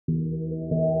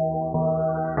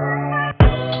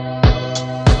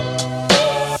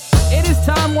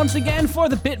once again for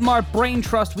the BitMart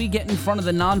BrainTrust. We get in front of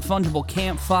the non-fungible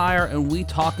campfire and we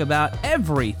talk about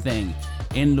everything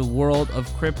in the world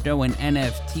of crypto and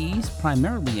NFTs,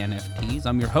 primarily NFTs.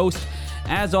 I'm your host,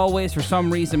 as always, for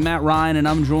some reason, Matt Ryan, and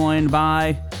I'm joined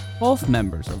by both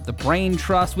members of the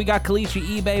BrainTrust. We got Kalichi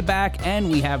eBay back,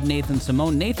 and we have Nathan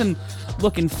Simone. Nathan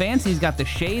looking fancy. He's got the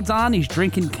shades on. He's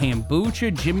drinking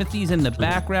kombucha. Jimothy's in the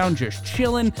background, just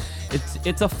chilling.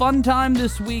 It's a fun time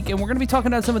this week, and we're going to be talking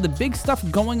about some of the big stuff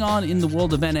going on in the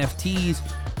world of NFTs.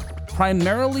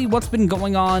 Primarily what's been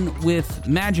going on with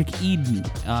Magic Eden,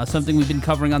 something we've been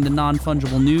covering on the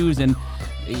non-fungible news. And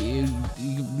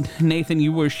Nathan,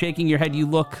 you were shaking your head. You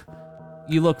look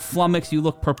flummoxed. You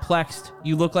look perplexed.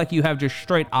 You look like you have just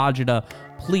straight agita.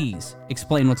 Please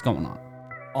explain what's going on.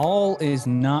 All is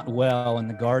not well in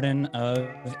the Garden of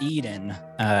Eden,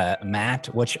 Matt,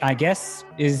 which I guess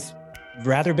is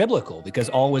rather biblical because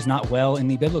all was not well in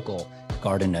the biblical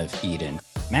Garden of Eden.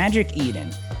 Magic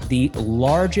Eden, the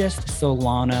largest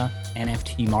Solana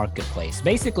NFT marketplace,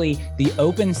 basically the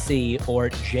OpenSea or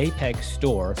JPEG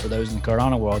store for those in the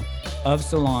Cardano world of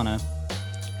Solana,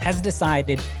 has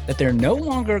decided that they're no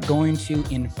longer going to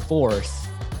enforce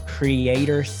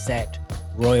creator set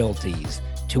royalties.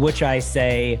 To which I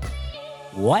say,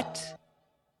 what?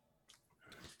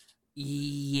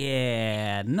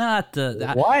 Yeah, not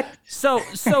the... What?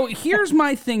 So here's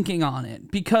my thinking on it,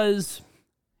 because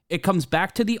it comes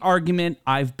back to the argument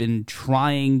I've been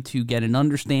trying to get an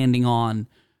understanding on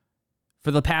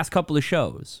for the past couple of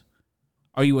shows.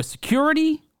 Are you a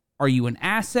security? Are you an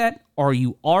asset? Are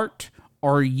you art?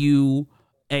 Are you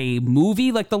a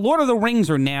movie? Like the Lord of the Rings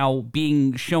are now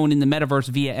being shown in the metaverse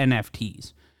via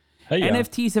NFTs. Hey, yeah.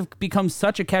 NFTs have become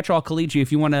such a catch-all. Kalichi,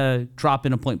 if you want to drop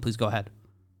in a point, please go ahead.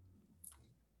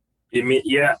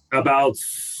 About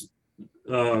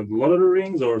Lord of the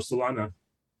Rings or Solana?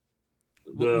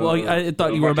 I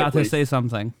thought you were about to say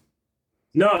something.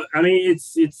 No, I mean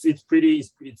it's pretty.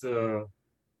 It's very,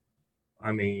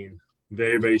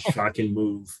 very shocking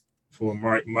move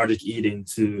for Magic Eden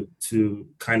to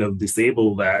kind of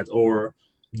disable that or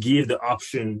give the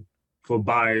option for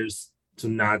buyers to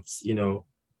not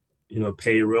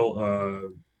pay real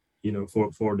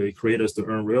for the creators to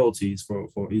earn royalties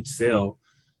for each sale.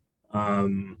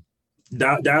 That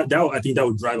I think that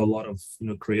would drive a lot of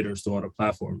creators to other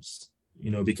platforms.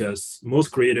 Because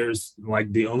most creators,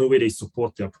 like, the only way they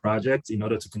support their project in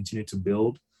order to continue to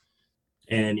build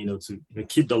and to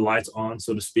keep the lights on,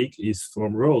 so to speak, is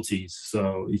from royalties.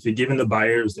 So if you're giving the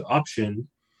buyers the option,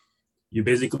 you're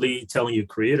basically telling your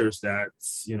creators that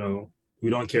we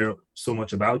don't care so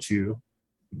much about you,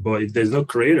 but if there's no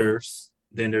creators,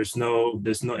 then there's no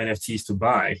NFTs to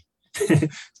buy.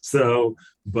 So,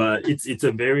 but it's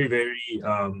a very, very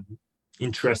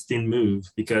interesting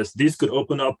move, because this could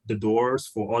open up the doors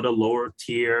for other lower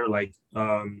tier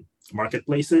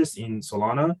marketplaces in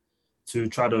Solana to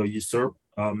try to usurp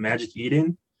Magic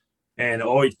Eden,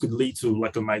 or it could lead to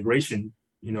like a migration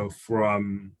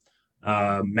from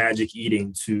Magic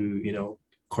Eden to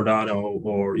Cardano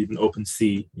or even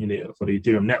OpenSea for the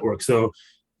Ethereum network. So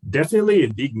definitely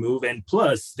a big move. And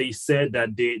plus they said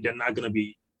that they're not going to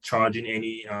be charging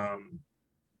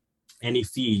any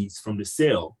fees from the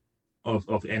sale of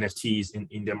NFTs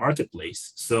in their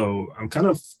marketplace. So I'm kind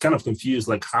of confused.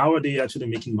 Like, how are they actually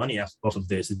making money off of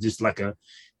this? Is it just like a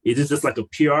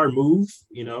PR move,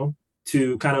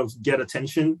 to kind of get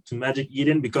attention to Magic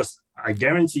Eden? Because I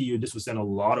guarantee you this will send a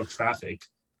lot of traffic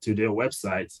to their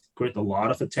websites, create a lot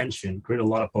of attention, create a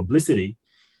lot of publicity.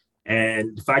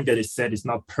 And the fact that it said it's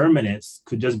not permanent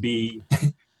could just be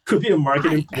could be a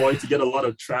marketing ploy to get a lot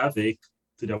of traffic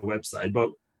to their website. But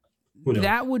who knows?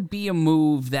 That would be a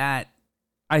move that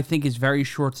I think is very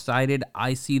short-sighted.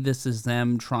 I see this as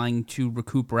them trying to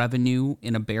recoup revenue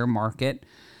in a bear market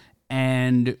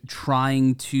and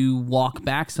trying to walk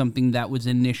back something that was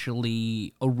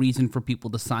initially a reason for people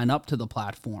to sign up to the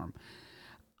platform.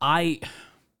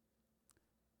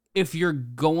 If you're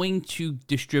going to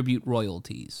distribute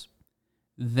royalties,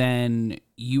 then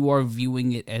you are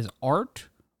viewing it as art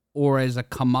or as a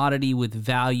commodity with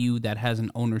value that has an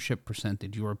ownership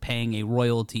percentage. You are paying a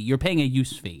royalty. You're paying a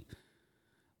use fee.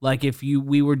 Like if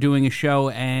we were doing a show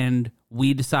and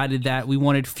we decided that we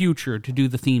wanted Future to do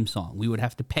the theme song, we would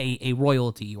have to pay a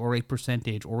royalty or a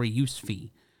percentage or a use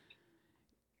fee.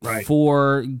 Right.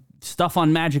 For stuff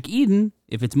on Magic Eden,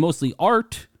 if it's mostly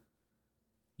art,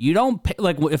 you don't pay.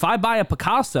 Like if I buy a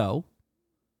Picasso,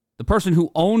 the person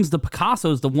who owns the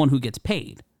Picasso is the one who gets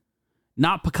paid,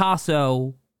 not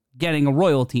Picasso getting a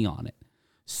royalty on it.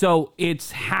 So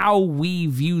it's how we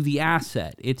view the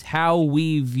asset. It's how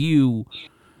we view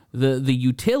the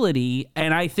utility.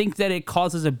 And I think that it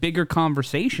causes a bigger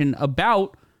conversation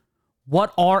about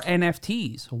what are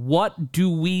NFTs? What do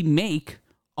we make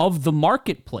of the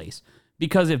marketplace?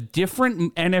 Because if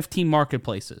different NFT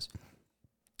marketplaces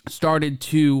started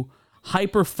to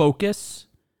hyper focus,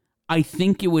 I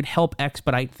think it would help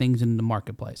expedite things in the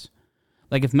marketplace.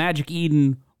 Like if Magic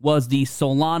Eden was the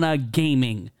Solana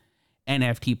gaming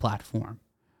NFT platform,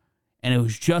 and it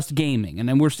was just gaming, and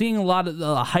then we're seeing a lot of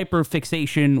the hyper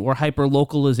fixation or hyper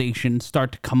localization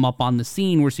start to come up on the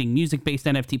scene. We're seeing music-based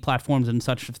NFT platforms and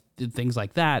such things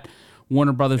like that.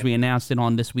 Warner Brothers, we announced it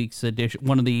on this week's edition.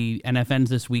 One of the NFNs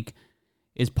this week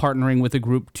is partnering with a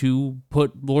group to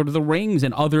put Lord of the Rings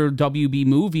and other WB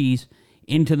movies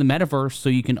into the metaverse so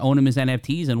you can own them as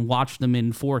NFTs and watch them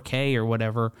in 4K or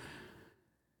whatever.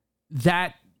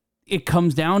 That it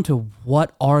comes down to,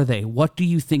 what are they? What do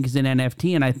you think is an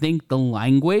NFT? And I think the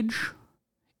language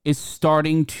is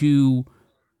starting to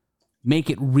make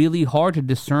it really hard to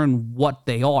discern what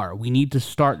they are. We need to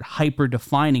start hyper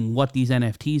defining what these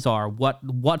NFTs are.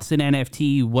 What's an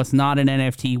NFT? What's not an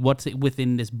NFT? What's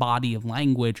within this body of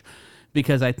language?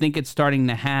 Because I think it's starting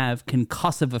to have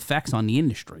concussive effects on the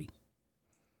industry.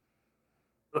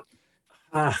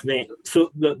 Man.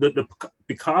 So the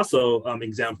Picasso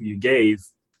example you gave,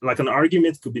 like an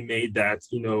argument could be made that,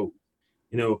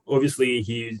 obviously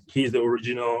he's the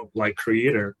original like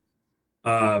creator.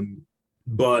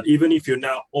 But even if you're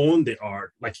not on the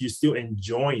art, like you're still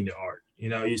enjoying the art,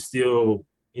 you still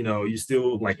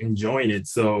like enjoying it.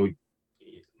 So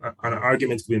an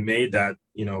argument could be made that,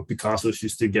 Picasso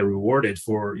should still get rewarded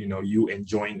for, you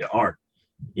enjoying the art,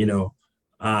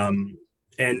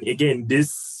 and again,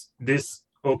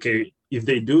 okay, if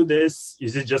they do this,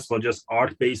 is it just for just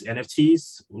art-based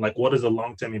NFTs? Like, what is the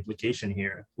long-term implication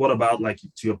here? What about, like,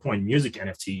 to your point, music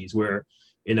NFTs, where,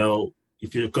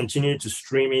 if you continue to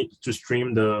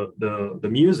stream the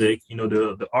music,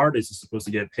 the artist is supposed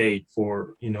to get paid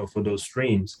for, for those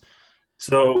streams.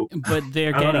 So, but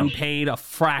they're getting paid a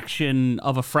fraction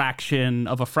of a fraction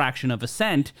of a fraction of a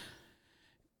cent.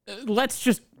 Let's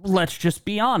just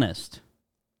be honest.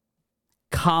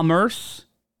 Commerce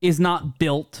is not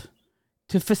built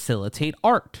to facilitate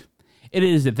art. It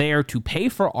is there to pay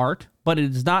for art, but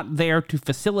it is not there to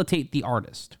facilitate the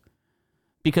artist.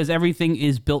 Because everything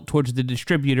is built towards the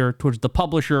distributor, towards the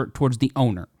publisher, towards the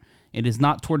owner. It is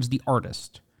not towards the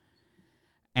artist.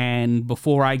 And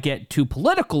before I get too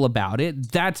political about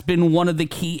it, that's been one of the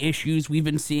key issues we've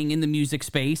been seeing in the music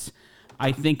space.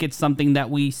 I think it's something that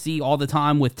we see all the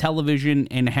time with television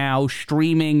and how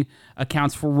streaming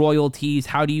accounts for royalties.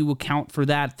 How do you account for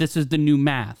that? This is the new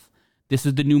math. This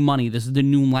is the new money. This is the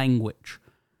new language.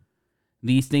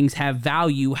 These things have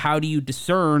value. How do you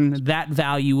discern that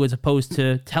value as opposed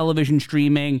to television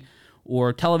streaming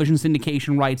or television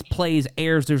syndication rights, plays,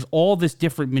 airs? There's all this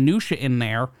different minutia in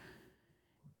there.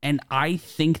 And I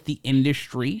think the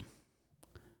industry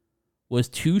was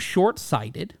too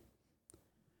short-sighted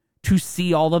to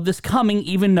see all of this coming,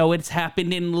 even though it's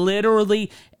happened in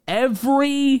literally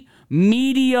every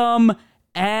medium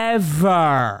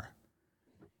ever.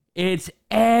 It's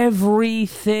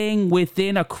everything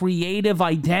within a creative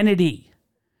identity.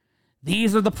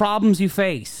 These are the problems you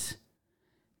face.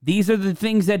 These are the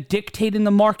things that dictate in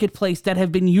the marketplace that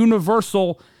have been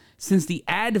universal since the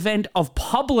advent of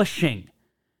publishing.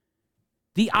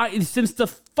 Since the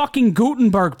fucking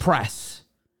Gutenberg press.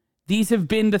 These have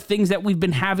been the things that we've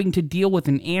been having to deal with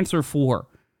and answer for.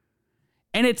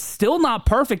 And it's still not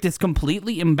perfect. It's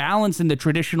completely imbalanced in the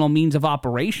traditional means of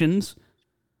operations.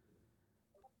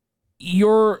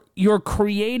 You're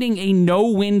creating a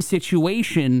no-win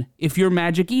situation if you're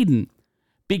Magic Eden,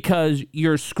 because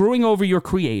you're screwing over your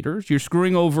creators, you're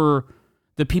screwing over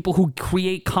the people who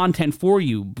create content for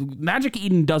you. Magic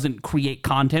Eden doesn't create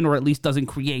content, or at least doesn't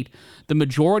create the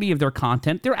majority of their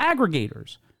content. They're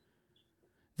aggregators.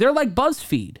 They're like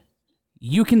BuzzFeed.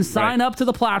 You can sign up to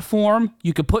the platform,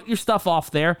 you can put your stuff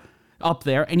up there,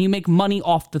 and you make money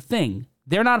off the thing.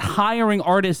 They're not hiring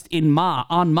artists en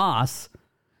masse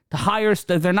to hire.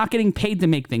 They're not getting paid to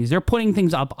make things. They're putting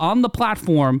things up on the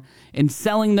platform and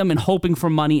selling them and hoping for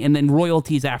money and then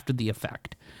royalties after the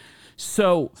effect.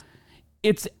 So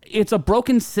it's a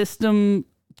broken system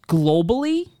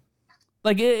globally.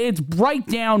 Like, it's right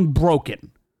down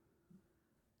broken.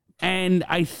 And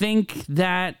I think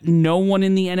that no one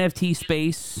in the NFT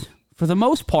space, for the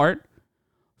most part,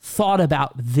 thought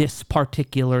about this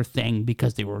particular thing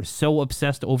because they were so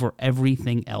obsessed over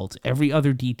everything else, every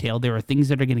other detail. There are things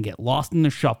that are going to get lost in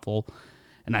the shuffle,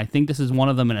 and I think this is one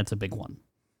of them, and it's a big one.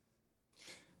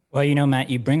 Well, Matt,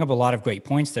 you bring up a lot of great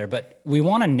points there, but we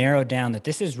want to narrow down that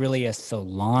this is really a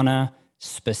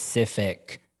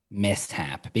Solana-specific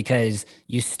mishap because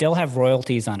you still have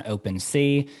royalties on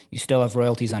OpenSea, you still have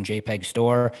royalties on JPEG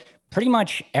Store. Pretty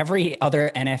much every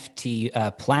other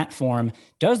NFT platform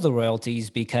does the royalties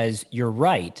because you're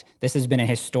right. This has been a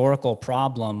historical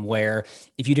problem where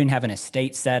if you didn't have an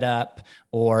estate set up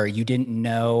or you didn't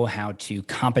know how to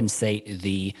compensate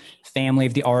the family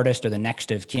of the artist or the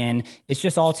next of kin, it's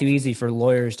just all too easy for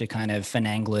lawyers to kind of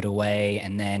finagle it away.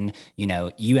 And then,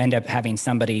 you end up having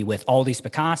somebody with all these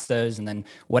Picassos. And then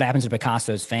what happens to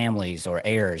Picasso's families or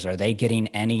heirs? Are they getting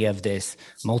any of this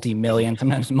multi-million,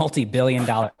 sometimes multi-billion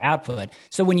dollar output?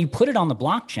 So when you put it on the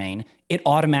blockchain, it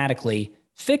automatically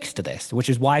fixed this, which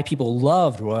is why people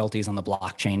loved royalties on the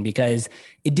blockchain, because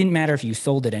it didn't matter if you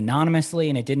sold it anonymously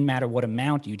and it didn't matter what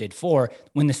amount you did for.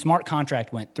 When the smart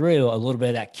contract went through, a little bit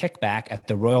of that kickback at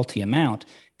the royalty amount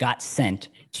got sent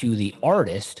to the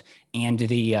artist. And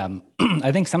the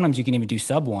I think sometimes you can even do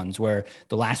sub ones where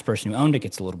the last person who owned it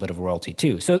gets a little bit of royalty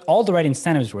too. So all the right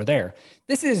incentives were there.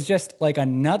 This is just like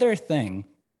another thing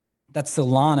that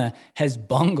Solana has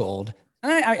bungled.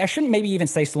 I shouldn't maybe even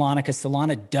say Solana because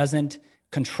Solana doesn't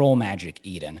control Magic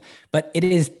Eden. But it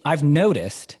is, I've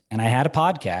noticed, and I had a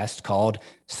podcast called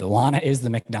Solana is the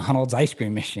McDonald's ice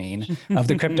cream machine of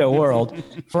the crypto world.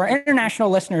 For our international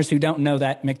listeners who don't know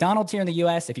that, McDonald's here in the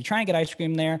US, if you try and get ice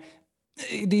cream there,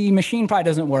 the machine probably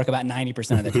doesn't work about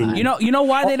 90% of the time. You know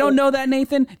why they don't know that,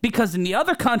 Nathan? Because in the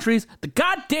other countries, the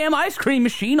goddamn ice cream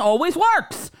machine always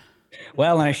works.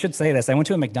 Well, and I should say this. I went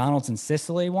to a McDonald's in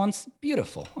Sicily once.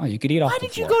 Beautiful. Oh, you could eat off the floor. Why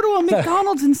did you go to a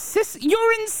McDonald's in Sicily?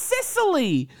 You're in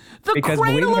Sicily, the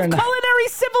cradle of culinary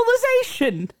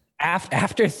civilization.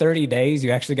 After 30 days,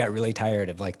 you actually got really tired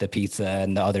of like the pizza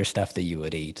and the other stuff that you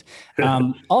would eat.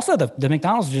 Also, the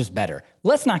McDonald's is just better.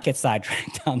 Let's not get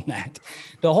sidetracked on that.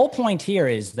 The whole point here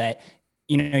is that,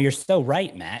 you're so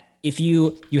right, Matt. If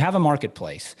you have a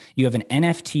marketplace, you have an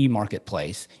NFT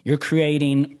marketplace, you're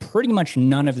creating pretty much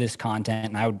none of this content,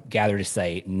 and I would gather to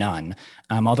say none.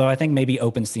 Although I think maybe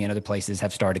OpenSea and other places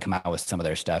have started to come out with some of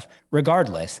their stuff.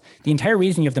 Regardless, the entire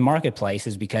reason you have the marketplace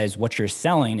is because what you're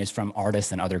selling is from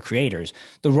artists and other creators.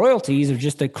 The royalties are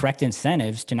just the correct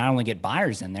incentives to not only get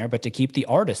buyers in there, but to keep the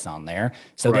artists on there.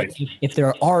 So that if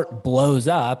their art blows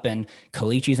up and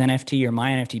Kalichi's NFT or my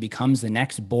NFT becomes the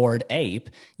next Bored Ape,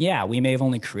 yeah, we may have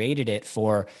only created it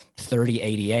for 30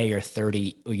 ADA or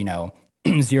 30,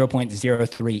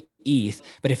 0.03 ETH.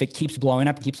 But if it keeps blowing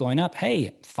up,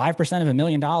 hey, 5% of $1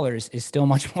 million is still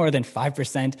much more than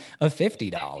 5% of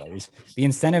 $50. The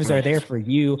incentives are there for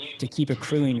you to keep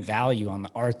accruing value on the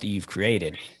art that you've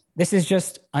created. This is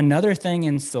just another thing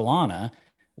in Solana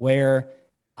where,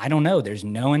 I don't know, there's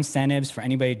no incentives for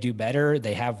anybody to do better.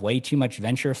 They have way too much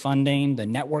venture funding. The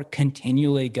network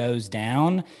continually goes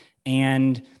down.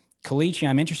 And Kalichi,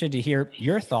 I'm interested to hear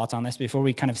your thoughts on this before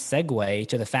we kind of segue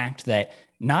to the fact that,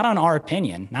 not on our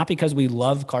opinion, not because we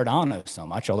love Cardano so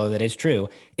much, although that is true,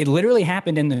 it literally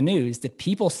happened in the news that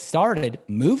people started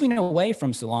moving away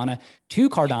from Solana to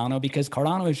Cardano because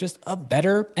Cardano is just a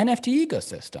better NFT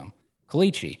ecosystem.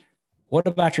 Kalichi, what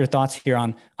about your thoughts here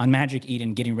on Magic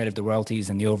Eden getting rid of the royalties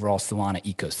and the overall Solana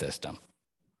ecosystem?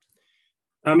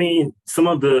 I mean, some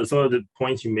of the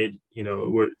points you made,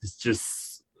 were it's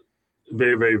just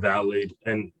very, very valid.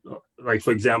 And like,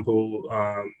 for example,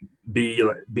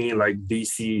 being like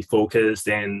VC focused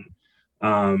and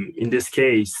in this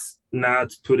case,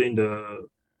 not putting the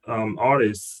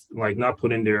artists, like not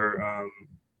putting their,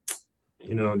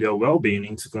 their well-being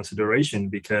into consideration,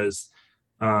 because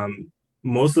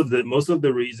most of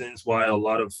the reasons why a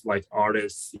lot of like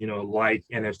artists, like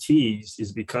NFTs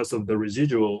is because of the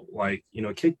residual, like,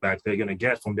 kickback they're going to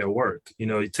get from their work.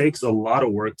 It takes a lot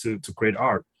of work to create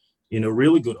art.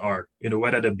 Really good art,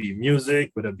 whether it be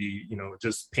music, whether it be,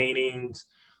 just paintings,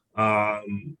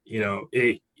 you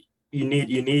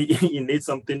need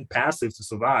something passive to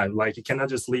survive. Like, you cannot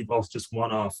just live off just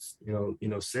one-off,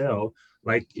 sale.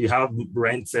 Like, you have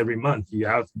rents every month, you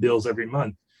have bills every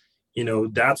month.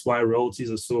 That's why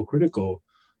royalties are so critical.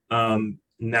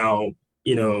 Now,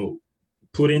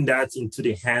 putting that into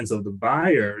the hands of the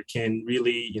buyer can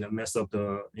really, mess up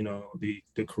the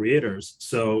creators.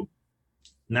 So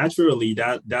naturally,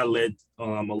 that led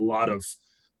a lot of,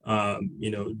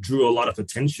 drew a lot of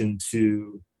attention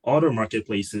to other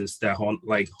marketplaces that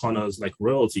honors like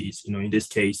royalties. In this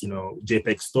case,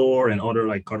 JPEG Store and other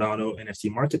like Cardano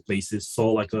NFT marketplaces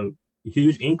saw like a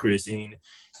huge increase in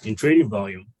trading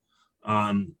volume.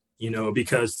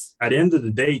 Because at the end of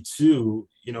the day, too,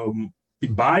 a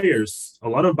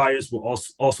lot of buyers will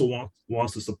also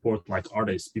wants to support like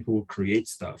artists, people who create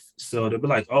stuff. So they'll be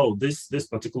like, oh, this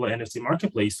particular NFT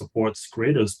marketplace supports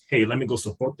creators. Hey, let me go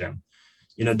support them.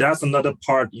 that's another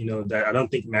part, that I don't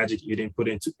think Magic Eden put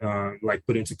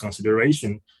into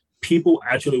consideration. People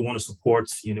actually want to support,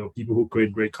 people who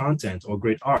create great content or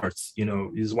great arts.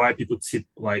 Is why people tip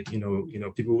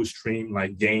people who stream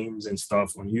like games and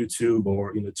stuff on YouTube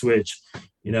or Twitch.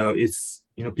 It's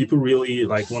people really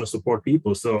like want to support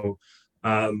people. So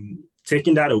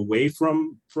taking that away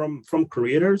from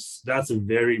creators, that's a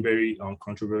very, very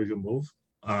controversial move.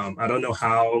 I don't know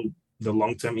how the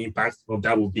long-term impact of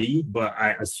that will be, but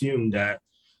I assume that,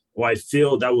 or I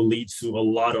feel that will lead to a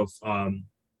lot of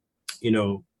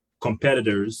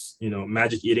competitors,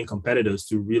 Magic Eden competitors,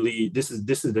 to really, this is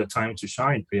the time to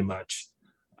shine, pretty much.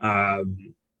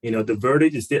 The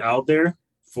verdict is still out there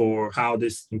for how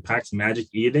this impacts Magic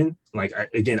Eden. Like,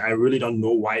 I really don't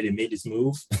know why they made this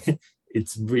move.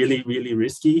 It's really, really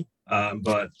risky.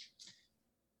 But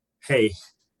hey,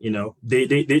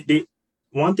 they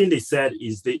one thing they said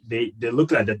is they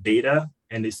looked at the data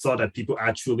and they saw that people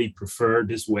actually prefer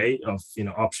this way of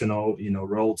optional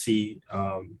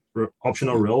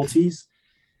optional royalties.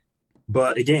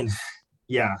 But again,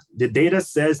 yeah, the data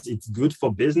says it's good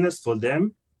for business for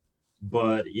them,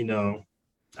 but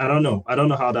I don't know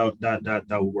how that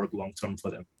will work long term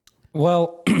for them.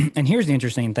 Well, and here's the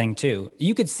interesting thing too.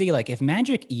 You could see, like, if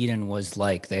Magic Eden was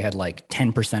like they had like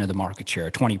 10% of the market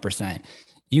share, 20%,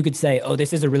 you could say, oh,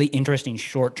 this is a really interesting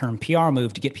short-term PR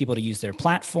move to get people to use their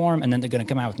platform, and then they're going to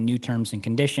come out with new terms and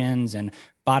conditions, and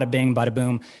bada bing, bada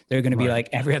boom, they're going to be like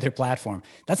every other platform.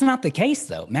 That's not the case,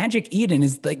 though. Magic Eden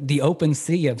is like the open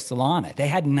sea of Solana. They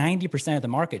had 90% of the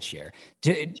market share.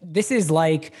 This is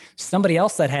like somebody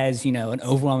else that has, an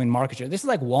overwhelming market share. This is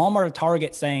like Walmart or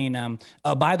Target saying,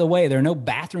 oh, by the way, there are no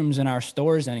bathrooms in our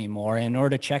stores anymore. In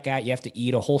order to check out, you have to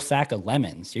eat a whole sack of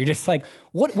lemons. You're just like,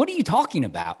 what are you talking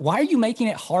about? Why are you making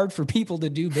it hard for people to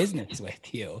do business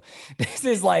with you? You're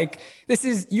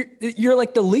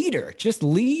like the leader. Just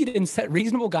lead and set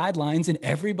reasonable guidelines and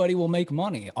everybody will make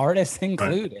money, artists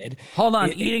included. Hold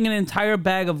on, eating an entire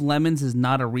bag of lemons is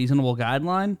not a reasonable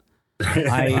guideline?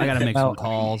 I got to make some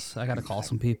calls. I got to call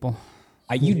some people.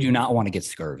 You do not want to get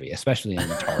scurvy, especially in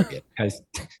Target, because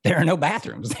there are no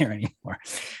bathrooms there anymore.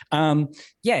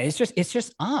 It's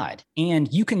just odd.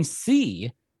 And you can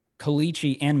see,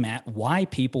 Kalichi and Matt, why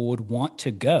people would want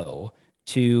to go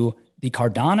to the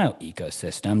Cardano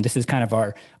ecosystem. This is kind of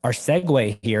our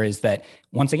segue here, is that,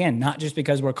 once again, not just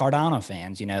because we're Cardano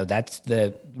fans, that's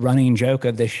the running joke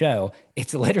of this show.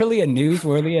 It's literally a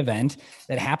newsworthy event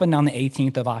that happened on the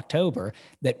 18th of October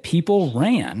that people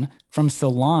ran from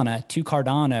Solana to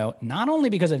Cardano, not only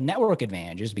because of network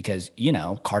advantages, because,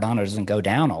 Cardano doesn't go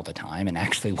down all the time and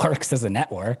actually works as a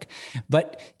network,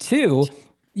 but two,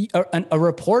 a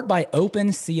report by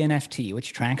OpenCNFT,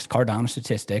 which tracks Cardano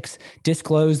statistics,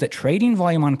 disclosed that trading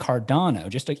volume on Cardano,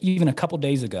 just even a couple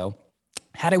days ago,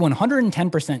 had a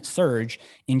 110% surge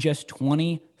in just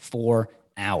 24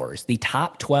 hours. The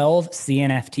top 12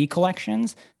 CNFT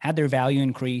collections had their value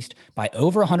increased by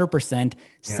over 100%,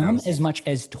 some as much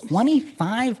as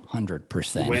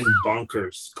 2,500%. Went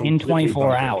bonkers. In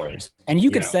 24 hours. And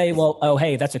you could say, well, oh,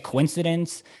 hey, that's a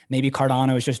coincidence. Maybe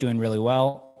Cardano is just doing really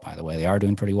well. By the way, they are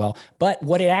doing pretty well. But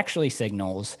what it actually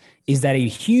signals is that a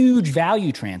huge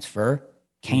value transfer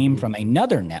came from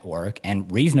another network.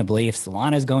 And reasonably, if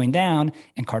Solana is going down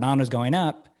and Cardano is going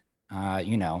up,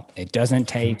 it doesn't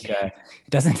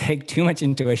take too much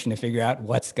intuition to figure out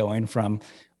what's going from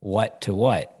what to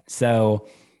what. So,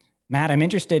 Matt, I'm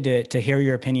interested to hear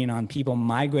your opinion on people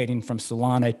migrating from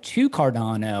Solana to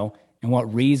Cardano and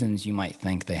what reasons you might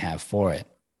think they have for it.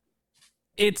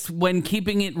 It's when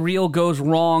keeping it real goes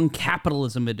wrong,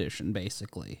 capitalism edition,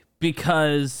 basically.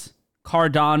 Because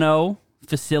Cardano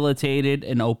facilitated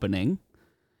an opening.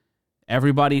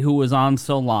 Everybody who was on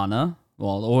Solana,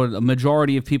 or a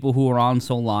majority of people who were on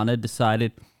Solana,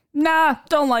 decided, nah,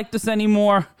 don't like this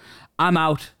anymore. I'm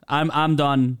out. I'm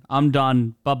done.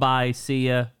 Bye-bye. See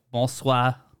ya.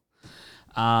 Bonsoir.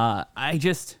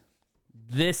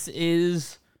 This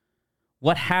is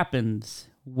what happens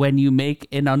when you make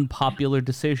an unpopular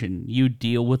decision. You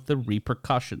deal with the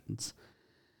repercussions.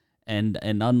 And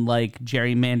unlike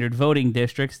gerrymandered voting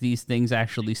districts, these things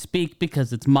actually speak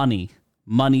because it's money.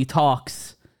 Money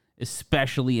talks,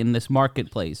 especially in this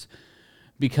marketplace.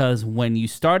 Because when you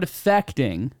start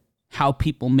affecting how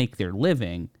people make their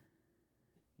living,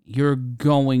 you're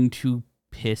going to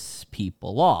piss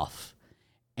people off.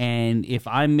 And if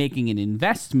I'm making an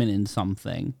investment in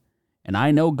something, and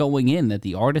I know going in that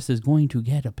the artist is going to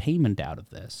get a payment out of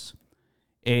this,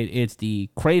 it's the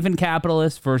craven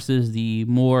capitalist versus the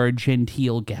more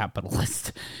genteel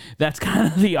capitalist. That's kind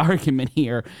of the argument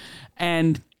here.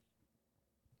 And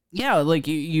Yeah, like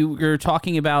you're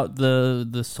talking about the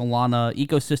Solana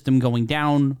ecosystem going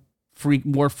down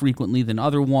more frequently than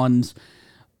other ones.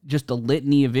 Just a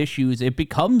litany of issues. It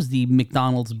becomes the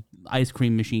McDonald's ice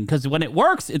cream machine because when it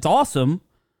works, it's awesome.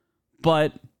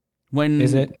 But when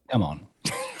is it? Come on.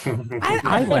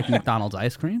 I like McDonald's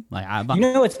ice cream. Like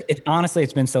it's honestly,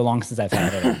 it's been so long since I've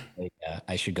had it.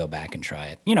 I should go back and try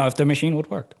it. If the machine would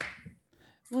work.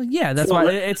 Well, yeah, that's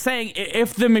why it's saying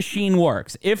if the machine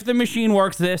works. If the machine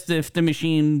works, if the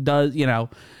machine does,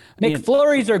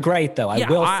 McFlurries are great, though. I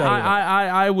will say.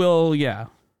 I will. Yeah.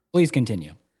 Please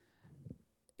continue.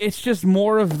 It's just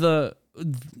more of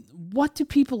what do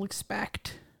people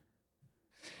expect?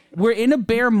 We're in a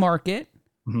bear market.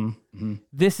 Mm-hmm. Mm-hmm.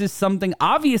 This is something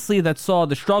obviously that saw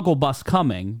the struggle bus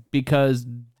coming because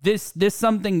this is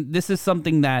something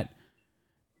that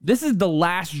this is the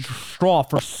last straw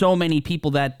for so many people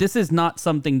that this is not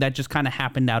something that just kind of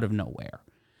happened out of nowhere.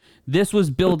 This was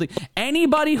building.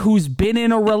 Anybody who's been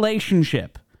in a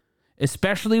relationship,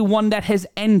 especially one that has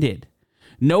ended,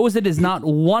 knows it is not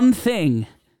one thing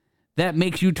that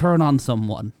makes you turn on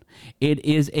someone. It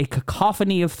is a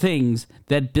cacophony of things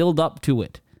that build up to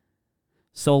it.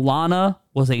 Solana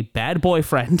was a bad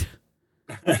boyfriend.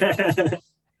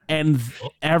 And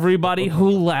everybody who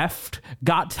left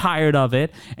got tired of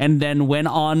it and then went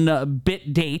on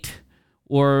BitDate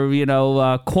or,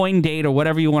 CoinDate or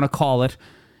whatever you want to call it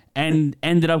and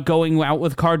ended up going out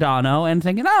with Cardano and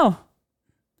thinking, oh,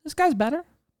 this guy's better.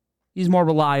 He's more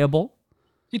reliable.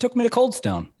 He took me to Cold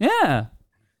Stone. Yeah.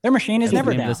 Their machine is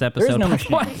never down. This episode. There is no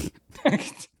machine.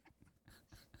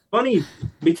 Funny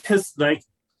because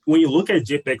when you look at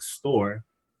JPEG Store,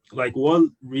 what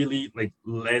really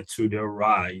led to their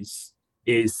rise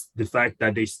is the fact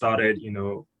that they started,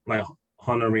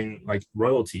 honoring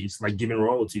royalties, giving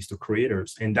royalties to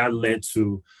creators. And that led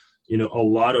to, a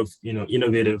lot of,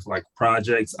 innovative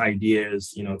projects,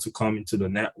 ideas, to come into the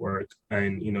network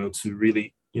and, to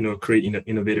really, create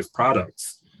innovative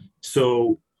products.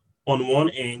 So on one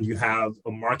end, you have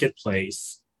a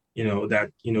marketplace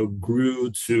that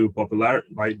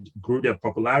grew their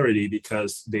popularity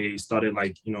because they started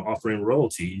offering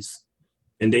royalties,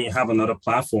 and then you have another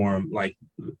platform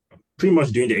pretty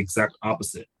much doing the exact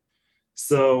opposite.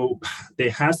 So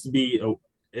it has to be a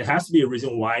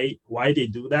reason why they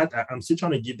do that. I'm still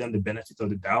trying to give them the benefit of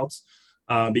the doubt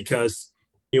because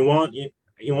in one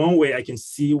way I can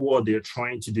see what they're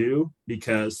trying to do,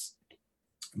 because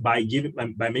by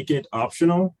making it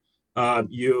optional,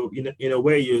 you in a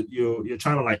way you're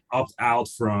trying to opt out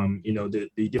from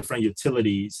the different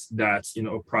utilities that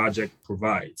a project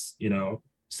provides.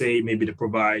 Say maybe they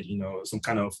provide some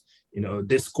kind of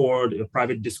Discord, a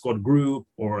private Discord group,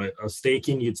 or a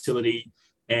staking utility,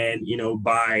 and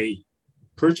by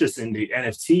purchasing the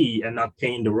NFT and not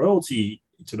paying the royalty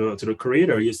to the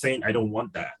creator, you're saying I don't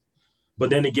want that. But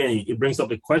then again, it brings up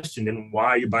the question, then why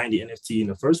are you buying the NFT in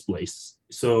the first place?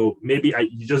 So maybe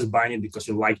you're just buying it because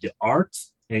you like the art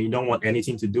and you don't want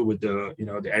anything to do with the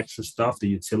extra stuff, the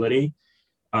utility.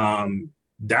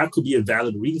 That could be a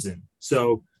valid reason.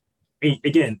 So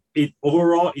again, it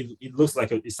looks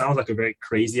it sounds like a very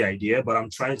crazy idea, but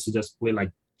I'm trying to just play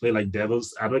like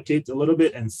devil's advocate a little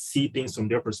bit and see things from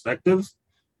their perspective.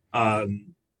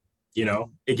 Again,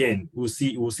 we'll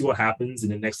see what happens in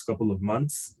the next couple of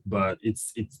months, but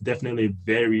it's definitely a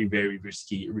very, very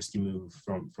risky move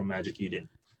from Magic Eden.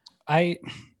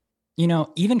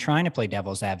 Even trying to play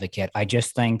devil's advocate, I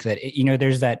just think that,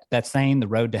 there's that saying, the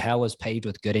road to hell is paved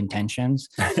with good intentions.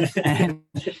 And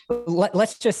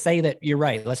let's just say that you're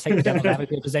right. Let's take the devil's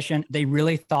advocate position. They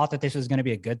really thought that this was going to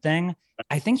be a good thing.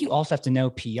 I think you also have to know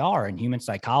PR and human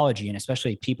psychology, and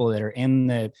especially people that are in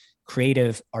the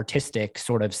creative, artistic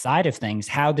sort of side of things,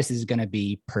 how this is going to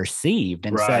be perceived.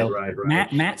 And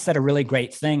right. Matt said a really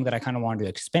great thing that I kind of wanted to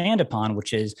expand upon,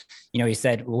 which is, he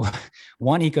said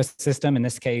one ecosystem, in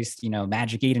this case,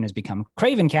 Magic Eden has become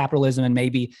craven capitalism, and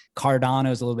maybe Cardano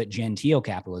is a little bit genteel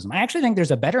capitalism. I actually think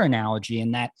there's a better analogy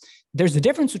in that there's a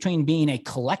difference between being a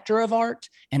collector of art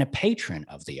and a patron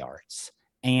of the arts.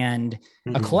 And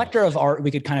a collector of art,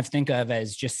 we could kind of think of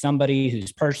as just somebody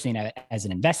who's purchasing it as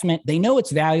an investment. They know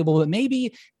it's valuable, but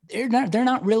maybe they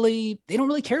don't really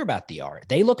care about the art.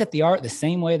 They look at the art the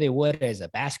same way they would as a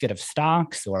basket of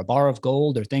stocks or a bar of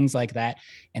gold or things like that.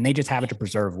 And they just have it to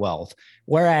preserve wealth.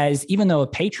 Whereas even though a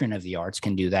patron of the arts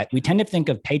can do that, we tend to think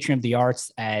of patron of the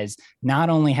arts as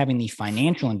not only having the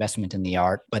financial investment in the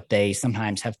art, but they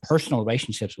sometimes have personal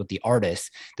relationships with the artists.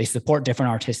 They support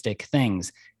different artistic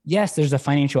things. Yes, there's a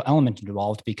financial element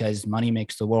involved because money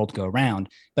makes the world go round,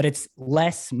 but it's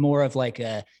more of like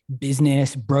a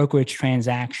business brokerage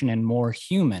transaction and more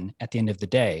human at the end of the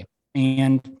day.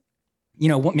 And,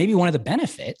 maybe one of the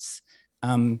benefits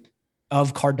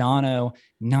of Cardano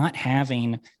not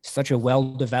having such a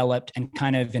well-developed and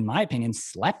kind of, in my opinion,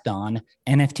 slept on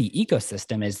NFT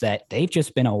ecosystem is that they've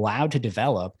just been allowed to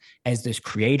develop as this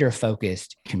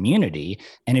creator-focused community.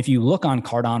 And if you look on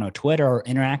Cardano Twitter or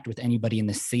interact with anybody in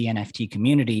the CNFT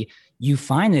community, you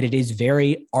find that it is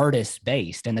very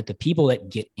artist-based, and that the people that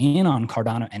get in on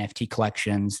Cardano NFT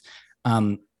collections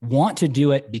want to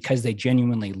do it because they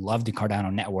genuinely love the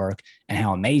Cardano network and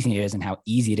how amazing it is and how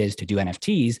easy it is to do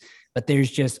NFTs. But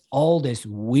there's just all this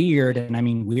weird, and I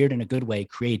mean weird in a good way,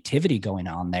 creativity going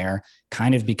on there,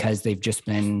 kind of because they've just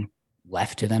been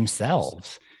left to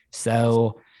themselves.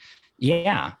 So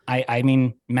yeah, I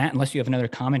mean, Matt, unless you have another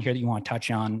comment here that you want to touch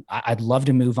on, I'd love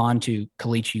to move on to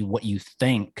Kalichi, what you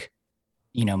think,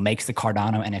 makes the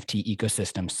Cardano NFT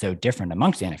ecosystem so different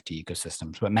amongst the NFT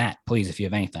ecosystems. But Matt, please, if you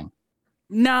have anything.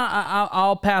 Nah,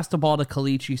 I'll pass the ball to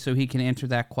Kalichi so he can answer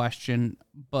that question.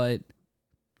 But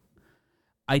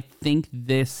I think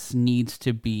this needs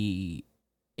to be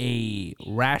a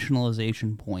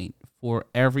rationalization point for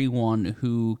everyone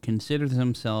who considers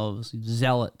themselves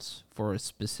zealots for a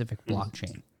specific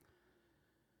blockchain.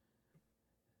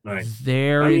 Right.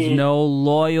 There is no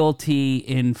loyalty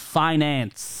in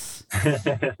finance.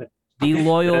 The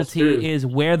loyalty is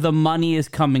where the money is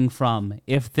coming from.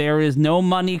 If there is no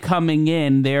money coming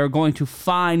in, they are going to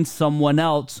find someone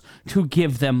else to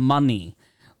give them money.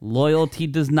 Loyalty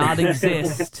does not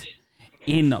exist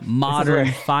in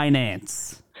modern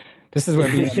finance. This is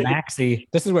where being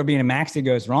a maxi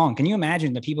goes wrong. Can you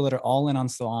imagine the people that are all in on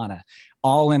Solana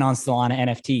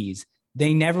NFTs?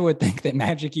 They never would think that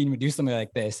Magic Eden would do something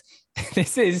like this.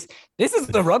 This is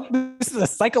a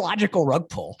psychological rug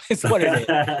pull. It's what it is.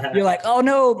 You're like, oh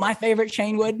no, my favorite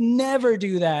chain would never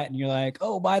do that. And you're like,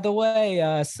 oh, by the way,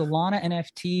 Solana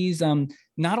NFTs,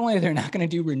 not only are they not going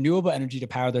to do renewable energy to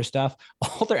power their stuff,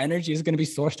 all their energy is going to be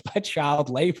sourced by child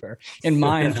labor in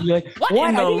mines. You're like, what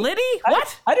in the Liddy?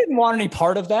 What? I didn't want any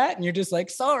part of that. And you're just like,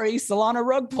 sorry, Solana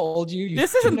rug pulled you.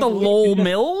 This isn't the Lowell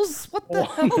Mills. What the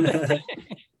hell?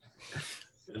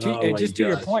 To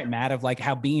your point, Matt, of like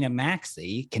how being a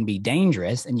maxi can be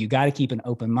dangerous, and you got to keep an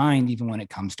open mind even when it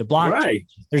comes to blockchain. Right.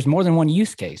 There's more than one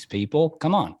use case, people.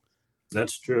 Come on.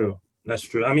 That's true.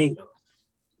 I mean,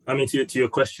 to your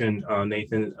question,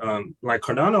 Nathan, like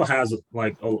Cardano has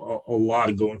like a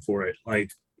lot going for it.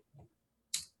 Like,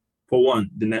 for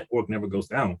one, the network never goes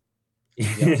down.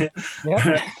 Yep.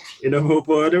 For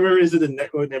whatever reason, the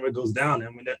network never goes down,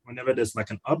 and whenever there's like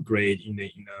an upgrade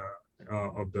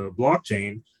of the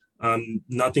blockchain,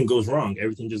 nothing goes wrong.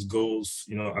 Everything just goes,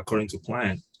 according to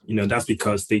plan. That's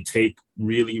because they take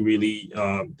really,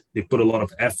 they put a lot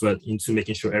of effort into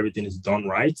making sure everything is done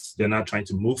right. They're not trying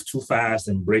to move too fast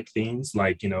and break things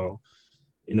like,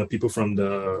 people from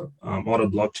the other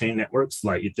blockchain networks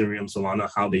like Ethereum, Solana,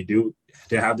 how they do.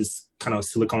 They have this kind of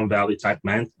Silicon Valley type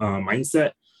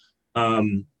mindset.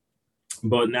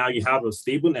 But now you have a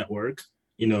stable network,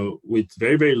 with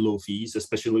very, very low fees,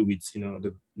 especially with,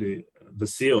 the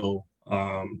seal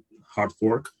hard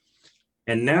fork.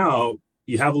 And now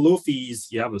you have low fees,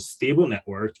 you have a stable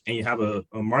network, and you have a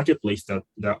marketplace that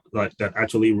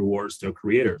actually rewards their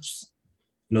creators.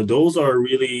 Those are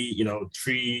really,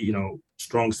 three,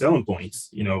 strong selling points,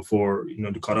 for,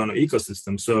 the Cardano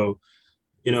ecosystem. So,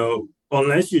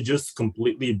 unless you're just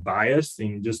completely biased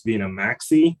and just being a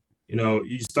maxi,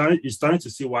 you're starting to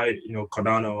see why,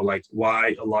 Cardano, like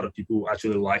why a lot of people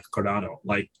actually like Cardano.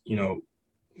 Like,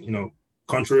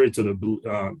 contrary to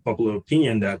the popular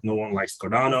opinion that no one likes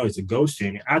Cardano, it's a ghost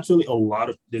chain. Actually,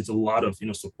 there's a lot of,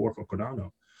 support for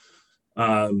Cardano.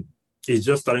 It's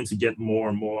just starting to get more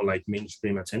and more like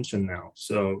mainstream attention now.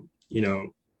 So,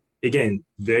 again,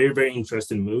 very, very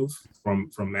interesting move from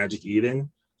Magic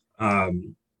Eden.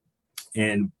 And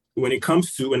when it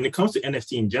comes to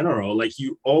NFT in general, like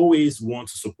you always want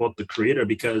to support the creator,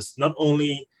 because not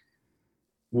only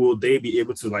will they be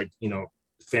able to like,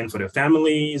 fend for their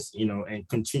families, and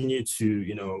continue to,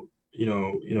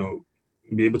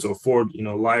 be able to afford,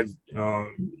 live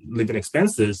living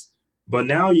expenses, but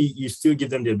now you still give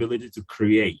them the ability to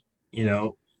create,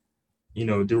 the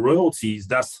royalties.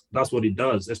 That's what it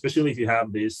does, especially if you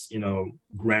have this,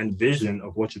 grand vision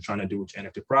of what you're trying to do with your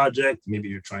NFT project. Maybe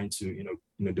you're trying to,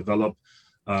 develop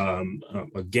a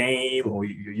game, or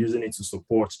you're using it to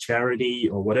support charity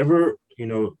or whatever,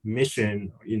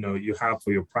 mission, you have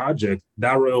for your project.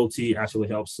 That royalty actually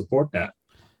helps support that.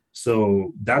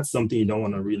 So that's something you don't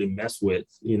want to really mess with,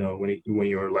 when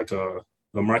you're like a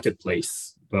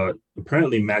marketplace. But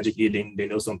apparently Magic Eden, they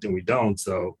know something we don't.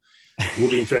 So we'll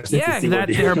be interested to see that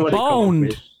what they're what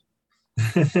boned.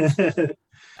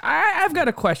 I've got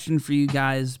a question for you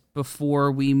guys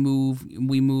before we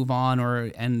move on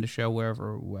or end the show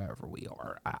wherever we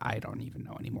are? I don't even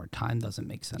know anymore. Time doesn't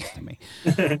make sense to me.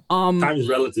 Time is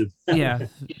relative. Yeah,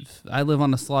 I live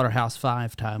on the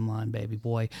Slaughterhouse-5 timeline, baby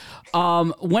boy.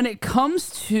 When it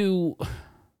comes to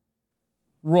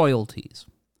royalties,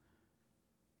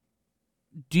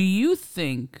 do you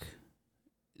think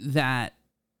that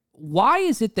why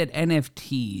is it that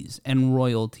NFTs and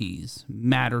royalties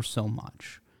matter so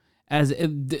much? As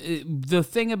the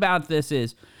thing about this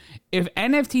is, if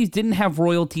NFTs didn't have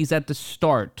royalties at the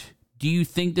start, do you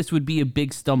think this would be a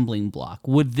big stumbling block?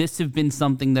 Would this have been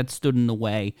something that stood in the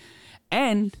way?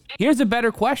 And here's a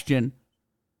better question.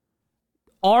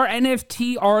 Are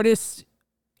NFT artists,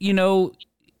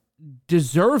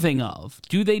 deserving of?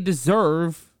 Do they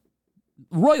deserve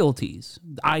royalties?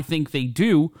 I think they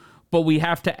do, but we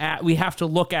have to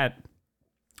look at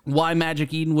why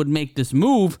Magic Eden would make this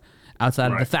move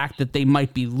outside of the fact that they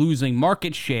might be losing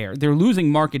market share. They're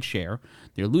losing market share.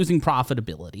 They're losing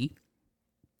profitability.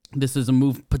 This is a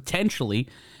move potentially,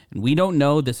 and we don't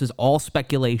know. This is all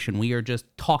speculation. We are just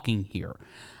talking here.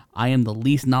 I am the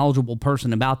least knowledgeable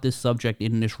person about this subject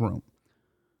in this room.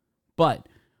 But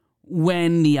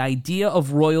when the idea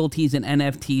of royalties and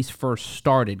NFTs first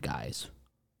started, guys,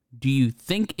 do you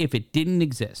think if it didn't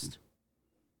exist,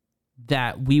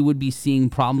 that we would be seeing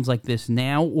problems like this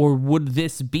now? Or would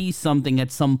this be something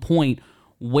at some point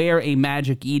where a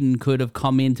Magic Eden could have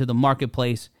come into the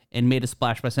marketplace and made a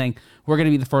splash by saying, we're going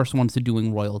to be the first ones to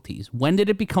doing royalties? When did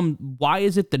it become, why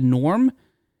is it the norm?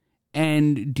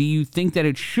 And do you think that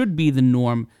it should be the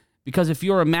norm? Because if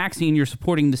you're a maxi and you're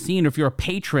supporting the scene, or if you're a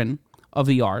patron of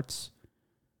the arts,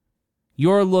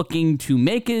 you're looking to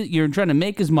make it, you're trying to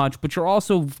make as much, but you're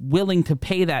also willing to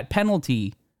pay that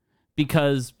penalty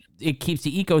because it keeps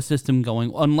the ecosystem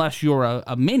going, unless you're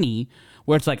a mini,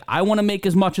 where it's like, I want to make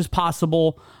as much as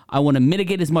possible. I want to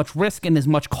mitigate as much risk and as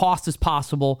much cost as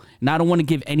possible, and I don't want to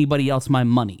give anybody else my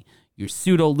money. You're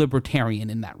pseudo-libertarian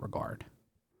in that regard.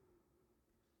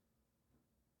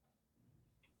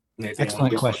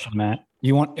 Excellent question, Matt.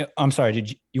 I'm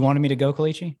sorry, you wanted me to go,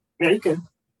 Kalichi? Yeah, you can.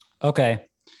 Okay.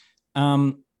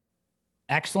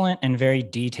 Excellent and very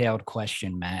detailed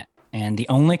question, Matt. And the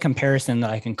only comparison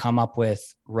that I can come up with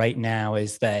right now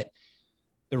is that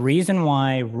the reason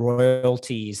why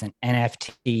royalties and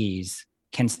NFTs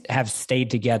can have stayed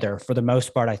together for the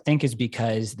most part, I think, is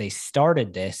because they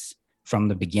started this from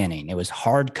the beginning. It was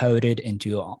hard coded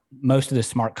into most of the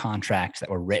smart contracts that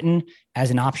were written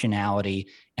as an optionality,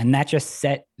 and that just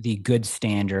set the good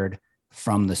standard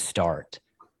from the start.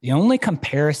 The only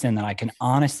comparison that I can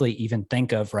honestly even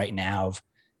think of right now of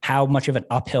how much of an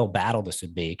uphill battle this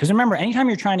would be. Because remember, anytime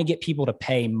you're trying to get people to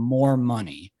pay more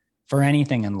money for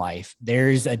anything in life,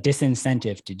 there's a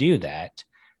disincentive to do that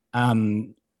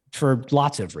for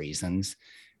lots of reasons.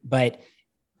 But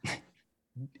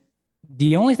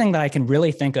the only thing that I can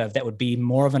really think of that would be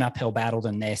more of an uphill battle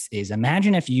than this is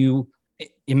imagine if you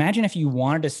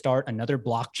wanted to start another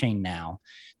blockchain now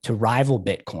to rival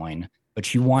Bitcoin,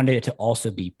 but you wanted it to also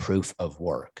be proof of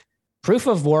work. Proof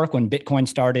of work, when Bitcoin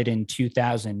started in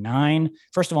 2009,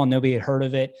 first of all, nobody had heard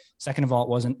of it. Second of all, it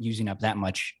wasn't using up that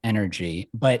much energy.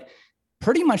 But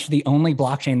pretty much the only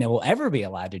blockchain that will ever be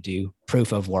allowed to do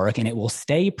proof of work, and it will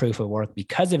stay proof of work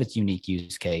because of its unique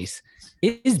use case,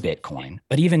 is Bitcoin.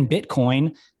 But even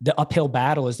Bitcoin, the uphill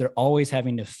battle is they're always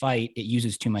having to fight. It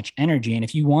uses too much energy. And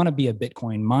if you want to be a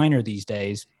Bitcoin miner these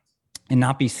days and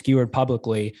not be skewered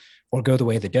publicly or go the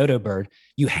way of the dodo bird,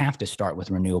 you have to start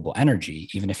with renewable energy,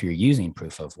 even if you're using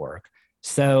proof of work.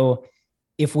 So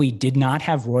if we did not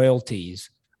have royalties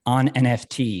on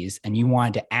NFTs and you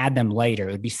wanted to add them later,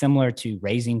 it would be similar to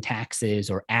raising taxes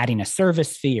or adding a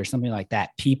service fee or something like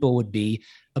that. People would be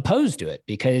opposed to it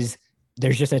because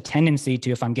there's just a tendency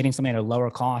to, if I'm getting something at a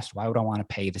lower cost, why would I want to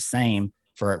pay the same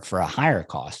for a higher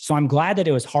cost? So I'm glad that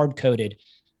it was hard coded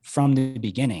from the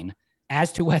beginning.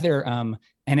 As to whether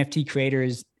NFT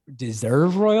creators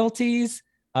deserve royalties,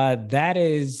 that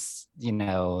is,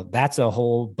 that's a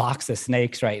whole box of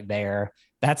snakes right there.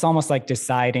 That's almost like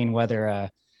deciding whether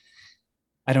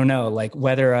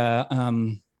whether a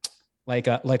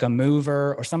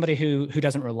mover or somebody who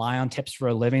doesn't rely on tips for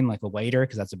a living, like a waiter,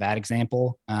 because that's a bad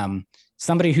example.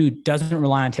 Somebody who doesn't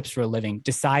rely on tips for a living,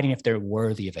 deciding if they're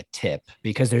worthy of a tip,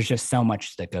 because there's just so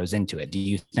much that goes into it. Do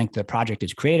you think the project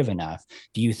is creative enough?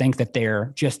 Do you think that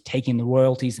they're just taking the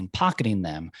royalties and pocketing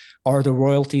them? Are the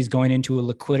royalties going into a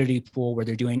liquidity pool where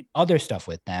they're doing other stuff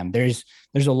with them? There's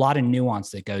a lot of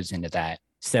nuance that goes into that.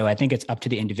 So I think it's up to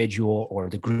the individual or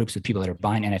the groups of people that are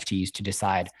buying NFTs to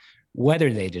decide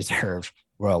whether they deserve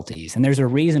royalties. And there's a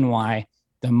reason why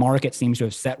the market seems to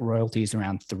have set royalties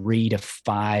around 3 to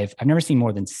 5. I've never seen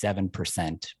more than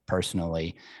 7%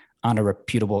 personally on a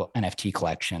reputable NFT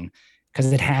collection,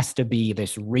 because it has to be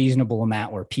this reasonable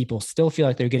amount where people still feel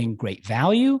like they're getting great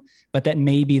value, but that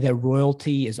maybe the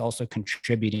royalty is also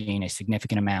contributing a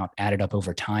significant amount added up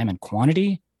over time and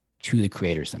quantity to the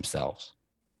creators themselves.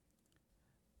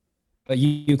 But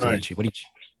you Kalichi, what do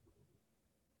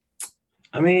you?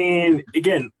 I mean,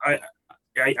 again,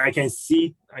 I can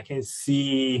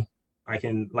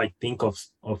like think of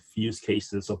use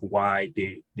cases of why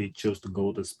they chose to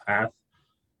go this path.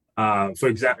 For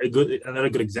example, another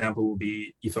good example would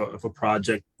be if a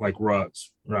project like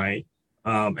rugs, right?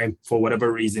 And for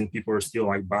whatever reason, people are still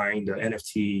like buying the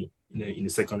NFT in the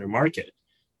secondary market,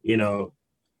 and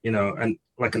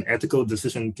like an ethical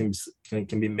decision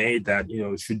can be made that,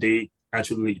 should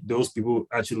those people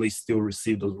actually still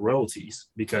receive those royalties?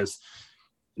 Because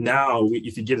now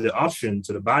if you give the option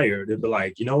to the buyer, they'll be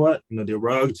like, you know what, they're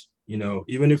rugged,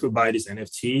 even if we buy this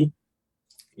NFT,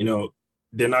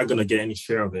 they're not going to get any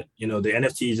share of it. The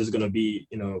NFT is just going to be,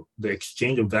 the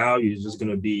exchange of value is just going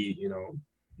to be,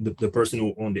 the person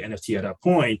who owned the NFT at that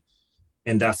point,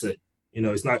 and that's it.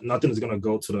 It's nothing is going to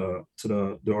go to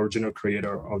the original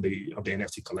creator of the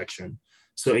NFT collection.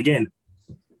 So again,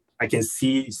 I can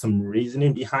see some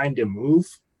reasoning behind the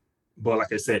move, but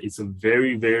like I said, it's a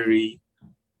very, very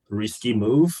risky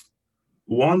move.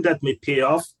 One that may pay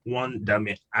off, one that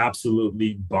may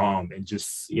absolutely bomb and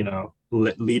just,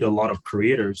 lead a lot of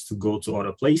creators to go to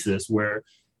other places where,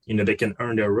 they can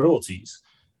earn their royalties.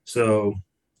 So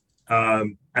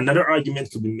another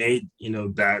argument could be made,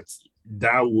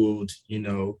 that would,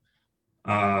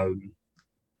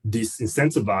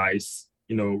 disincentivize,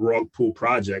 rug pool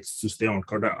projects to stay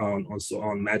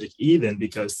on Magic Eden,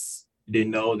 because they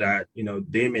know that,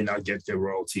 they may not get their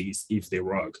royalties if they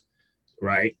rug.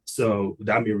 Right. So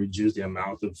that may reduce the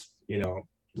amount of,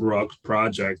 rug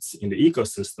projects in the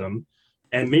ecosystem.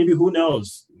 And maybe, who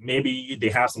knows, maybe they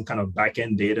have some kind of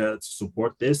backend data to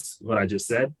support this, what I just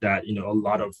said, that, a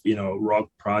lot of, rug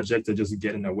projects are just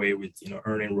getting away with,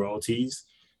 earning royalties.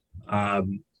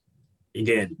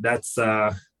 Again, that's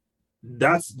the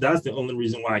only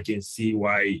reason why I can see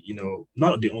why,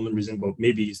 not the only reason, but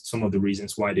maybe some of the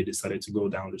reasons why they decided to go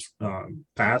down this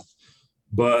path.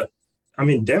 But I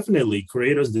mean, definitely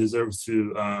creators deserve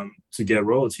to get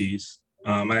royalties.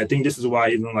 And I think this is why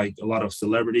even like a lot of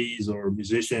celebrities or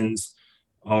musicians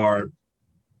are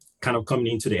kind of coming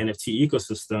into the NFT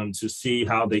ecosystem to see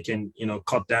how they can,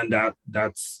 cut down that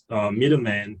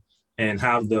middleman and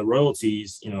have the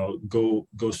royalties, go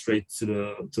straight to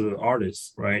the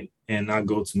artist, right? And not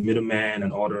go to middleman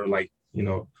and other like,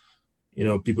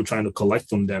 people trying to collect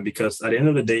from them, because at the end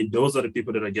of the day, those are the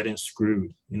people that are getting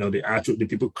screwed, the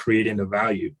people creating the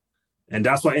value. And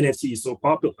that's why NFT is so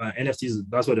popular. NFTs,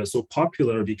 that's why they're so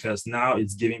popular, because now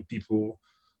it's giving people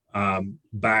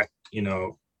back,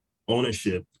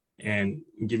 ownership, and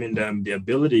giving them the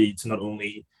ability to not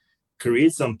only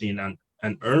create something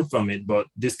and earn from it, but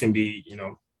this can be,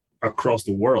 across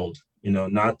the world,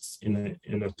 not in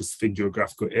a specific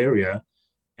geographical area.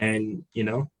 And,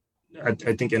 I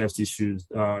think NFTs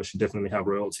should definitely have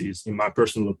royalties, in my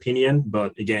personal opinion.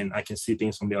 But again, I can see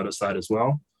things from the other side as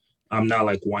well. I'm not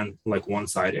like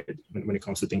one-sided when it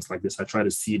comes to things like this. I try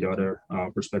to see the other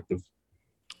perspective.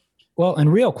 Well,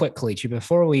 and real quick, Kalichi,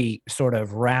 before we sort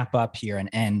of wrap up here and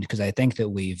end, because I think that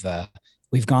we've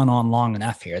gone on long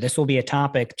enough here. This will be a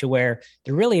topic to where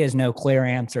there really is no clear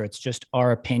answer. It's just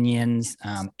our opinions.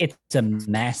 It's a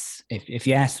mess. If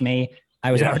you ask me,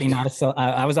 I was already not a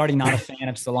fan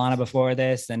of Solana before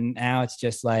this, and now it's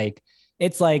just like, I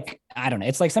don't know.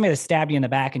 It's like somebody that stabbed you in the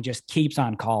back and just keeps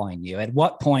on calling you. At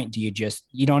what point do you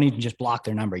don't even just block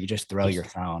their number? You just throw your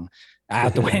phone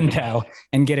out the window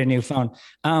and get a new phone.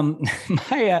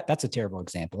 That's a terrible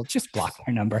example. Just block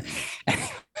their number.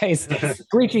 Anyways,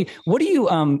 Kalichi, what do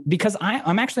you, because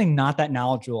I'm actually not that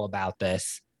knowledgeable about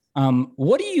this.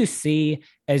 What do you see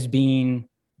as being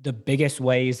the biggest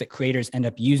ways that creators end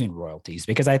up using royalties?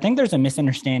 Because I think there's a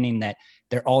misunderstanding that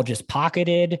they're all just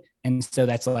pocketed. And so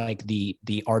that's like the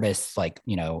artists, like,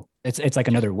 it's like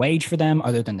another wage for them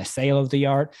other than the sale of the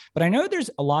art. But I know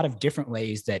there's a lot of different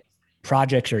ways that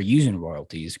projects are using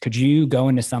royalties. Could you go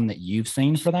into some that you've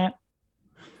seen for that?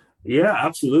 Yeah,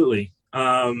 absolutely.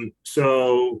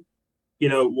 So,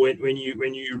 when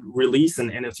you release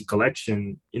an NFT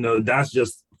collection, that's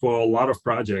just, for a lot of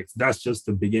projects, that's just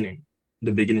the beginning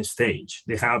stage.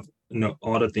 They have,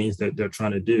 other things that they're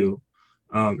trying to do.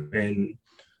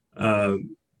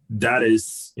 That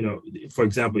is, for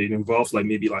example, it involves like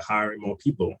maybe like hiring more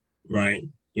people, right?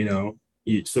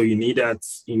 So you need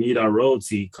a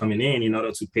royalty coming in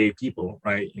order to pay people,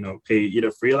 right? Pay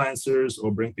either freelancers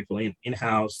or bring people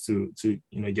in-house to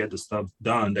get the stuff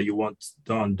done that you want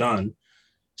done.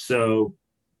 So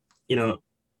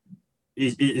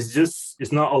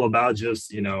it's not all about just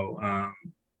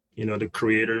the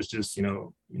creators just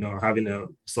having a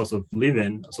source of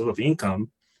living, a source of income,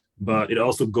 but it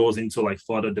also goes into like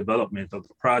further development of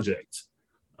the project.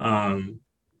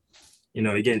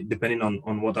 Again, depending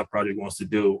on what that project wants to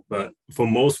do. But for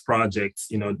most projects,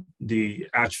 the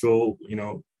actual,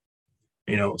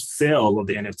 sale of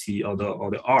the NFT or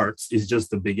the arts is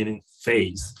just the beginning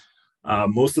phase.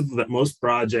 Most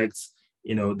projects,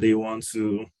 they want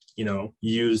to,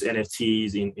 use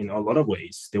NFTs in a lot of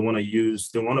ways.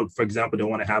 For example, they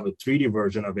want to have a 3D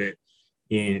version of it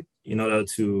in order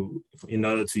to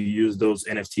use those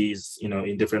NFTs,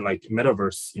 in different like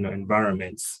metaverse,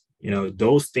 environments.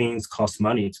 Those things cost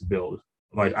money to build.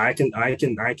 Like I can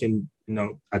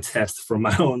attest from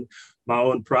my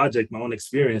own project, my own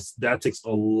experience, that takes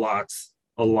a lot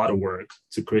of work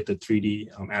to create a 3D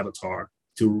avatar,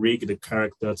 to rig the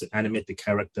character, to animate the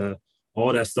character.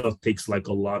 All that stuff takes like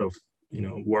a lot of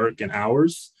work and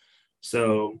hours.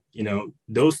 So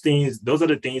those are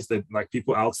the things that like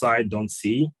people outside don't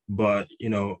see. But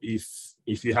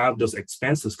if you have those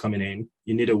expenses coming in,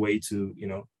 you need a way to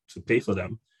to pay for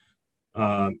them.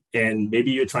 And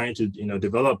maybe you're trying to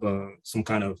develop some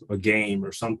kind of a game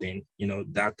or something,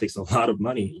 that takes a lot of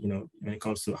money when it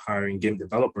comes to hiring game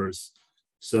developers.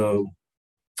 So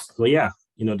yeah,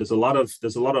 there's a lot of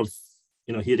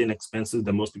hidden expenses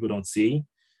that most people don't see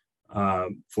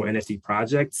for NFT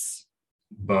projects.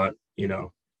 But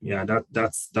yeah,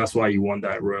 that's why you want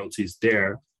that royalties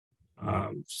there,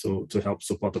 so to help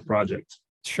support the project.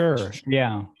 Sure.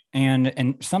 Yeah.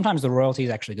 And sometimes the royalties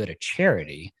actually go to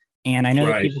charity. And I know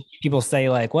that people say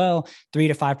like, well, 3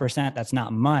 to 5%, that's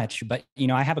not much. But,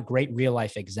 I have a great real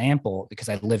life example because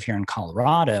I live here in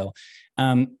Colorado.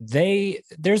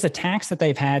 There's a tax that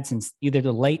they've had since either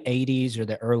the late 80s or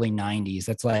the early 90s.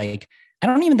 That's like, I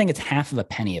don't even think it's half of a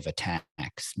penny of a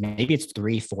tax. Maybe it's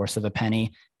 3/4 of a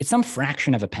penny. It's some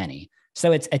fraction of a penny.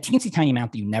 So it's a teensy tiny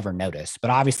amount that you never notice, but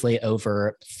obviously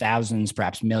over thousands,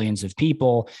 perhaps millions of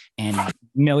people and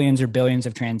millions or billions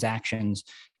of transactions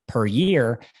per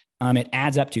year, it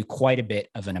adds up to quite a bit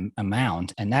of an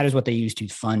amount. And that is what they use to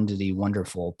fund the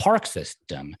wonderful park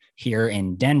system here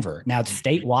in Denver. Now,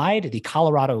 statewide, the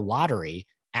Colorado lottery,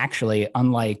 actually,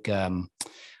 unlike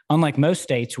most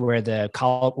states where the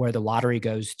lottery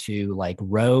goes to like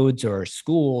roads or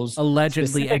schools,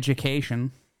 allegedly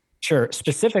education. Sure.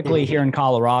 Specifically here in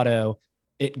Colorado,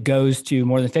 it goes to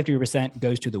more than 50%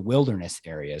 goes to the wilderness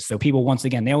areas. So people, once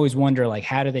again, they always wonder like,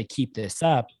 how do they keep this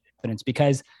up? But it's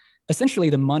because essentially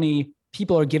the money,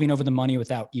 people are giving over the money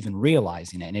without even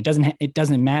realizing it. And it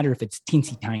doesn't matter if it's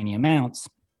teensy tiny amounts,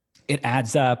 it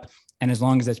adds up. And as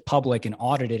long as it's public and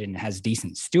audited and has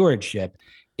decent stewardship,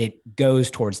 it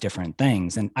goes towards different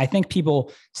things. And I think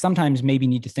people sometimes maybe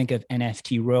need to think of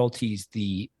NFT royalties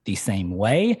the same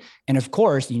way. And of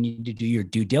course, you need to do your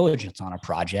due diligence on a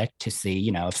project to see,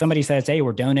 if somebody says, hey,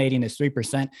 we're donating this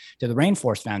 3% to the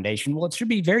Rainforest Foundation, well, it should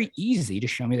be very easy to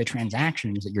show me the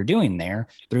transactions that you're doing there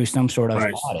through some sort of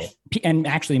audit. And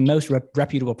actually, most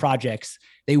reputable projects,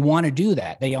 they want to do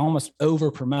that. They almost over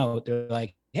promote. They're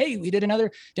like, hey, we did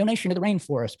another donation to the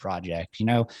Rainforest Project,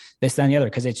 this and the other,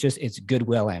 because it's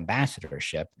goodwill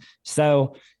ambassadorship.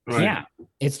 So yeah,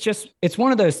 it's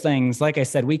one of those things. Like I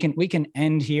said, we can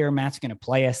end here. Matt's going to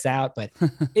play us out, but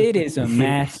it is a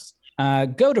mess.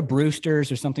 Go to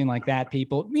Brewster's or something like that,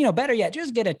 people. Better yet,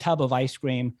 just get a tub of ice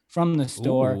cream from the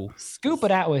store. Ooh. Scoop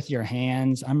it out with your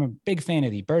hands. I'm a big fan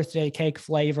of the birthday cake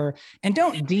flavor, and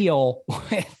don't deal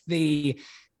with the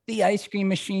ice cream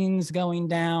machines going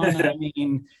down. I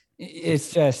mean,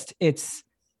 it's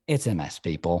a mess,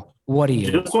 people. What do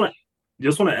you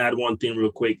just want to add one thing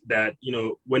real quick, that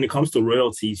when it comes to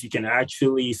royalties, you can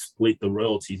actually split the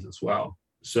royalties as well.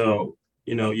 So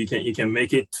you can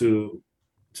make it to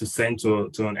send to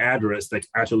an address that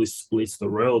actually splits the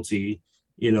royalty,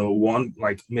 one,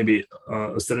 like maybe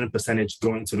a certain percentage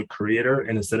going to the creator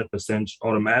and a certain percentage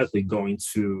automatically going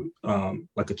to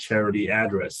like a charity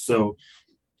address. So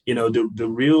the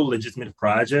real legitimate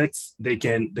projects, they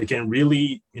can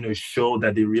really show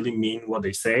that they really mean what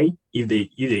they say if they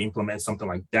implement something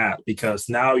like that, because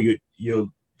now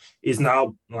it's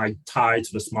now like tied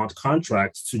to the smart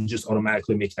contracts to just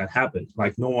automatically make that happen.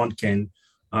 Like no one can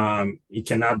it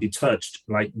cannot be touched.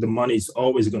 Like the money is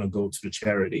always going to go to the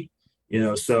charity.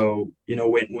 So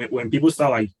when people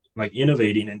start like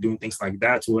innovating and doing things like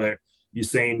that, where you're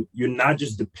saying you're not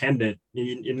just dependent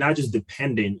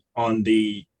on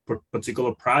the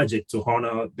particular project to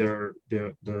honor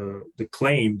the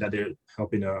claim that they're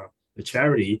helping a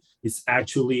charity, it's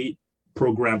actually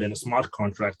programmed in a smart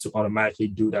contract to automatically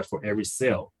do that for every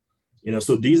sale.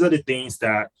 So these are the things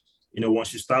that,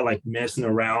 once you start like messing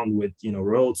around with,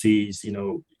 royalties,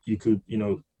 you could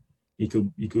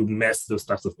mess those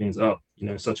types of things up,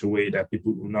 in such a way that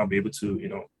people will not be able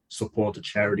to, support the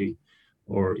charity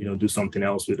or, do something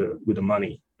else with the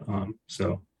money.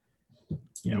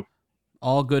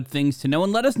 All good things to know.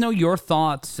 And let us know your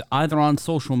thoughts either on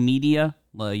social media.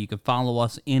 You can follow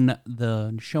us in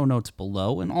the show notes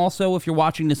below. And also, if you're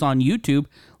watching this on YouTube,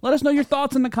 let us know your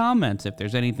thoughts in the comments. If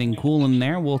there's anything cool in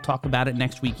there, we'll talk about it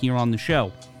next week here on the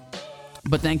show.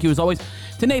 But thank you, as always,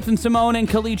 to Nathan Simone and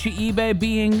Kalichi eBay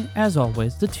being, as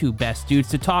always, the two best dudes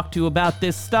to talk to about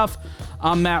this stuff.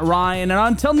 I'm Matt Ryan, and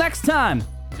until next time,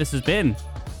 this has been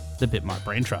the BitMart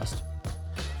BrainTrust.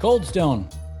 Cold Stone.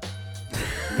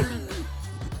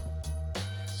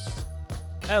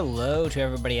 Hello to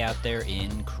everybody out there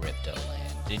in crypto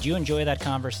land. Did you enjoy that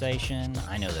conversation?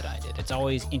 I know that I did. It's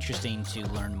always interesting to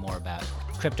learn more about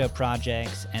crypto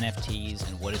projects, NFTs,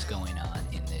 and what is going on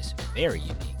in this very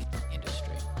unique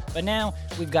industry. But now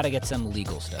we've got to get some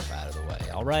legal stuff out of the way,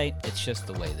 all right? It's just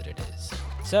the way that it is.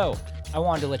 So I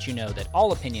wanted to let you know that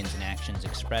all opinions and actions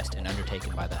expressed and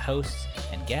undertaken by the hosts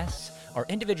and guests are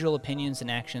individual opinions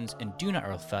and actions and do not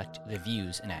reflect the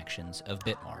views and actions of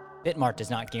BitMart. BitMart does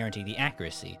not guarantee the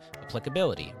accuracy,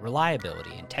 applicability,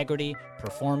 reliability, integrity,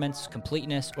 performance,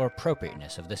 completeness, or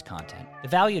appropriateness of this content. The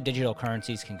value of digital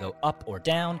currencies can go up or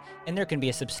down, and there can be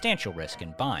a substantial risk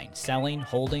in buying, selling,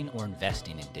 holding, or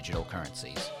investing in digital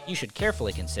currencies. You should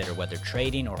carefully consider whether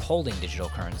trading or holding digital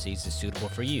currencies is suitable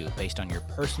for you based on your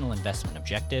personal investment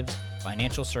objectives,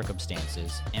 financial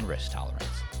circumstances, and risk tolerance.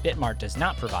 BitMart does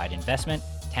not provide investment,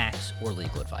 tax, or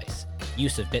legal advice.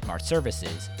 Use of BitMart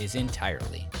services is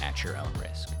entirely at your own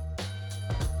risk.